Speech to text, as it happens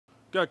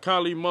Got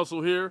Kali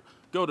Muscle here.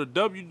 Go to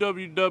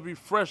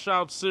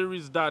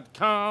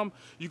www.freshoutseries.com.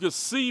 You can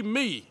see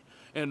me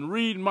and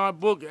read my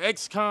book,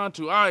 Ex-Con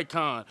to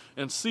Icon,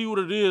 and see what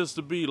it is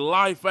to be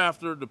life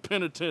after the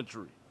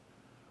penitentiary.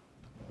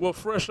 Well,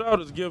 Fresh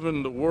Out is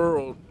giving the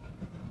world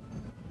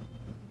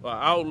an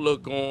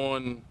outlook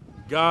on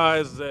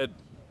guys that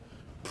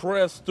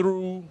pressed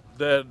through,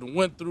 that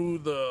went through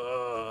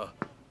the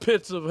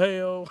pits of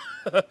hell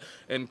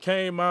and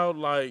came out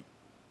like,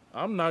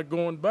 I'm not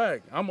going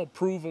back. I'm going to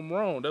prove them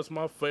wrong. That's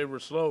my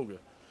favorite slogan,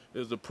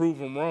 is to prove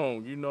them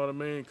wrong. You know what I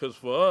mean? Because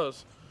for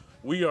us,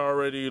 we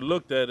already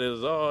looked at it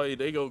as, oh,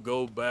 they going to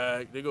go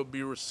back. They going to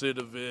be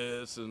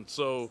recidivists. And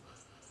so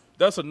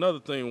that's another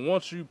thing.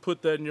 Once you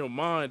put that in your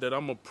mind that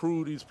I'm going to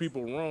prove these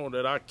people wrong,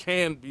 that I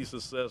can be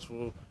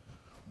successful,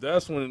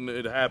 that's when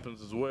it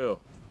happens as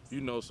well.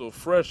 You know, so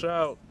Fresh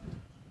Out,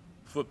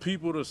 for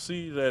people to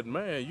see that,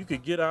 man, you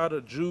could get out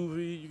of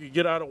juvie, you could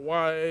get out of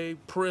YA,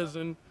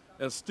 prison,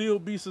 and still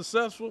be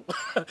successful,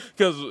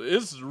 because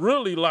it's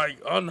really like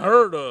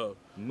unheard of.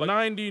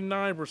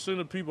 99%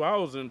 of people I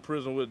was in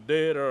prison with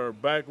dead or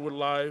back with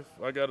life.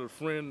 I got a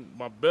friend,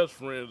 my best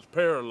friend is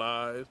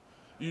paralyzed,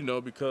 you know,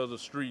 because of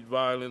street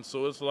violence.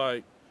 So it's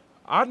like,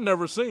 I'd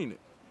never seen it.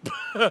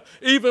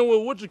 Even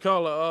with what you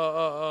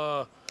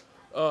call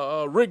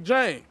Rick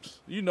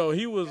James, you know,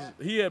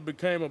 he had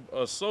became an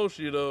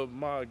associate of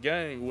my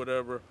gang,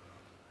 whatever,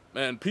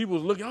 and people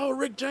was looking, oh,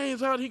 Rick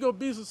James, how'd he go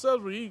be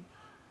successful? He,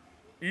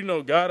 you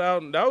know, got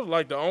out, and that was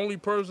like the only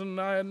person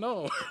I had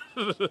known.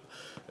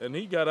 And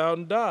he got out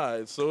and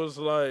died. So it's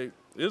like,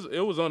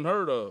 it was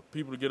unheard of,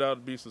 people to get out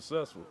and be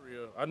successful.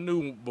 I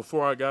knew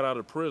before I got out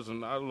of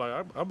prison, I was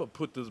like, I'm going to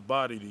put this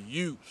body to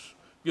use,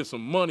 get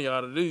some money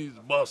out of these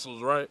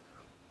bustles, right?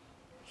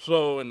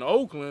 So in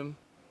Oakland,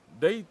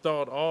 they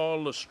thought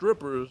all the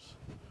strippers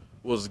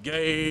was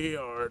gay,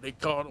 or they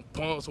called them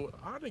punks.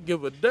 I didn't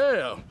give a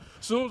damn.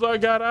 As soon as I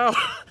got out,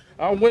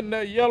 I went in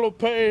that yellow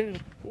page,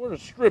 where the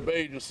strip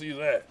agencies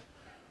at?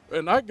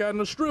 And I got in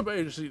the strip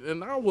agency,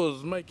 and I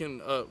was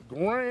making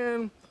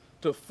 $1,000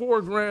 to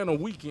 $4,000 a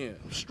weekend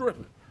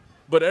stripping.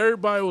 But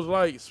everybody was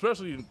like,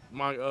 especially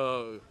my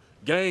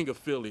gang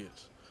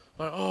affiliates,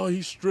 like, oh,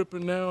 he's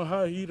stripping now,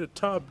 how he the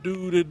top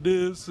dude at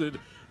this and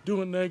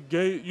doing that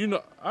gay. You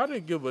know, I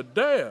didn't give a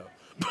damn.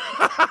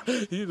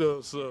 You know,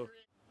 so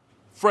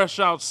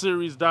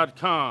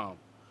freshoutseries.com.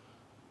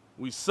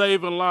 We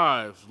saving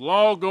lives.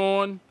 Log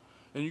on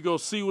and you go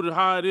see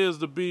how it is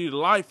to be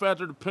life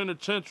after the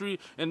penitentiary,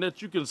 and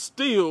that you can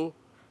still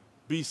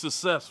be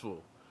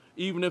successful.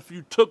 Even if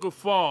you took a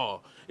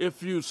fall,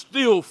 if you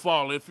still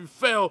falling, if you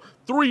fell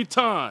 3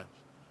 times,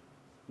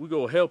 we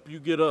gonna help you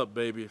get up,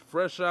 baby.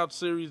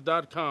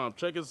 Freshoutseries.com.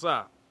 Check us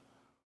out.